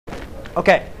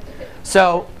Okay,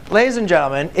 so ladies and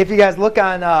gentlemen, if you guys look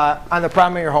on the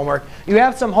problem of your homework, you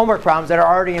have some homework problems that are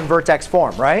already in vertex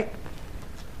form, right?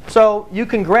 So you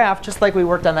can graph just like we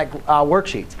worked on that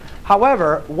worksheet.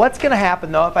 However, what's going to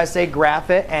happen though if I say graph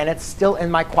it and it's still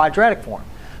in my quadratic form?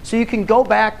 So you can go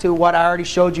back to what I already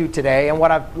showed you today and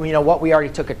what we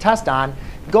already took a test on.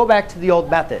 Go back to the old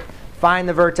method. Find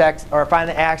the vertex, or find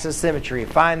the axis of symmetry,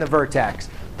 find the vertex,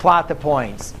 plot the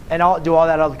points, and do all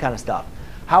that other kind of stuff.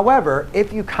 However,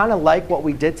 if you kind of like what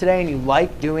we did today and you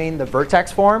like doing the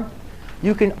vertex form,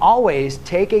 you can always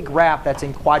take a graph that's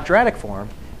in quadratic form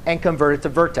and convert it to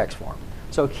vertex form.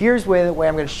 So here's the way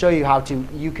I'm going to show you how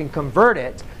you can convert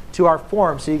it to our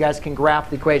form so you guys can graph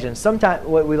the equation. Sometimes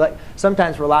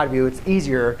for a lot of you, it's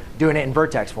easier doing it in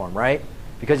vertex form, right?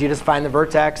 Because you just find the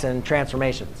vertex and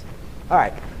transformations. All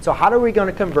right, so how are we going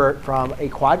to convert from a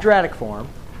quadratic form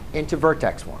into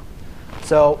vertex form?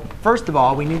 So first of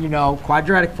all, we need to know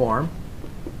quadratic form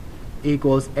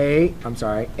equals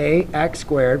ax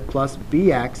squared plus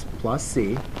bx plus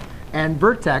c. And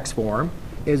vertex form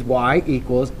is y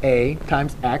equals a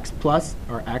times x plus,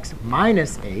 or x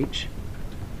minus h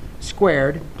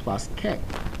squared plus k.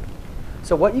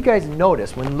 So what you guys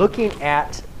notice when looking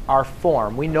at our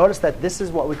form, we notice that this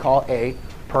is what we call a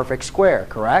perfect square,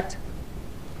 correct?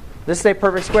 This is a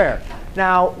perfect square.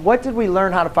 Now, what did we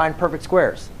learn how to find perfect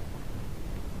squares?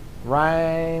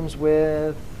 Rhymes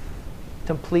with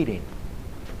completing.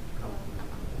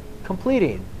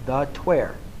 Completing the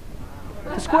tware.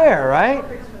 The square, right?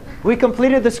 We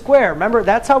completed the square. Remember,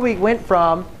 that's how we went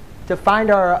from, to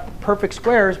find our perfect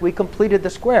squares, we completed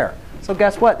the square. So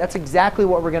guess what? That's exactly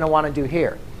what we're going to want to do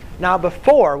here. Now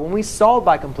before, when we solved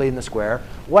by completing the square,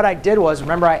 what I did was,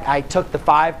 remember I took the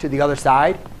 5 to the other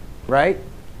side, right?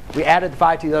 We added the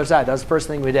 5 to the other side. That was the first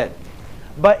thing we did.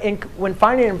 But when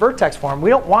finding in vertex form, we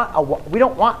don't want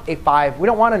a 5. We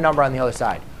don't want a number on the other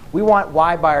side. We want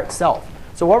y by itself.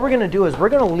 So what we're going to do is we're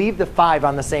going to leave the 5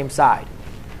 on the same side.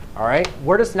 All right?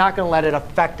 We're just not going to let it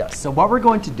affect us. So what we're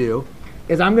going to do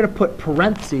is I'm going to put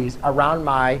parentheses around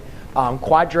my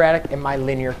quadratic and my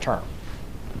linear term.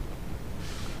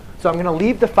 So I'm going to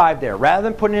leave the 5 there. Rather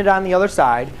than putting it on the other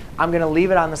side, I'm going to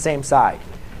leave it on the same side.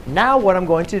 Now what I'm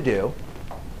going to do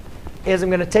is I'm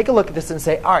going to take a look at this and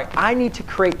say, all right, I need to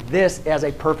create this as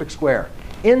a perfect square.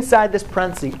 Inside this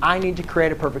parenthesis, I need to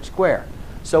create a perfect square.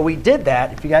 So we did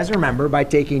that, if you guys remember, by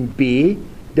taking b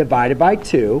divided by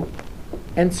 2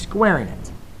 and squaring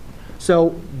it.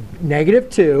 So negative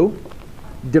 2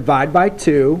 divided by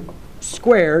 2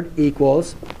 squared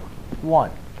equals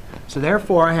 1. So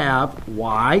therefore, I have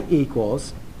y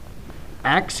equals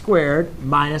x squared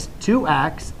minus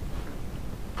 2x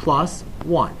plus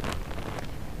 1.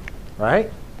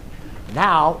 Right?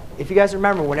 Now, if you guys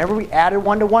remember, whenever we added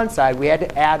 1 to one side, we had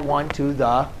to add 1 to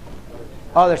the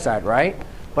other side, right?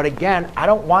 But again, I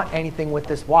don't want anything with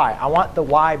this y. I want the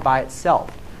y by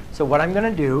itself. So what I'm going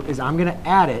to do is I'm going to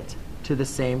add it to the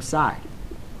same side.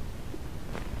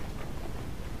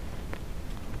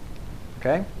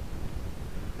 OK?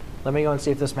 Let me go and see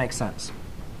if this makes sense.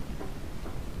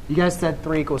 You guys said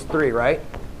 3 equals 3, right?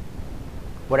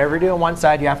 Whatever you do on one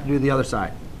side, you have to do the other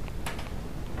side.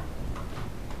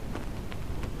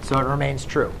 So it remains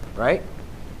true, right?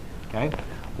 Okay.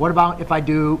 What about if I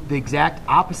do the exact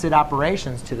opposite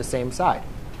operations to the same side?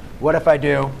 What if I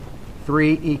do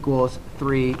 3 equals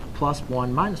 3 plus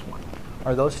 1 minus 1?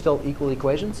 Are those still equal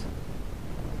equations?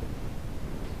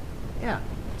 Yeah.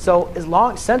 So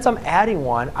since I'm adding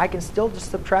 1, I can still just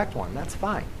subtract 1. That's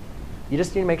fine. You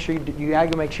just need to make sure you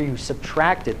have to make sure you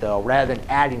subtract it though, rather than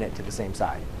adding it to the same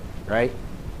side, right?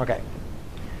 Okay.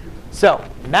 So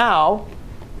now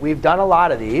we've done a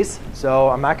lot of these, so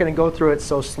I'm not going to go through it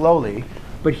so slowly.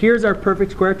 But here's our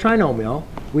perfect square trinomial.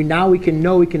 We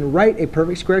can write a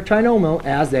perfect square trinomial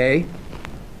as a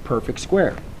perfect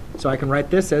square. So I can write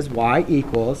this as y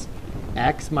equals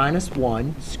x minus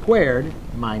 1 squared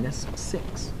minus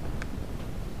 6.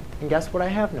 And guess what I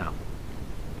have now?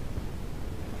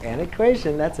 An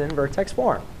equation that's in vertex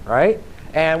form, right?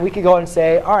 And we could go and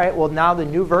say, all right, well, now the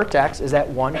new vertex is at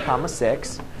 1 comma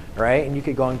 6. Right? And you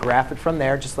could go and graph it from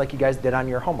there, just like you guys did on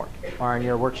your homework or on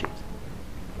your worksheet.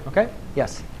 OK?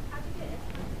 Yes?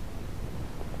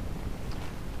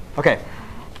 OK.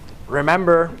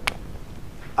 Remember,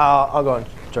 I'll go and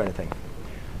join the thing.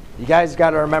 You guys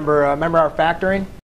got to remember our factoring.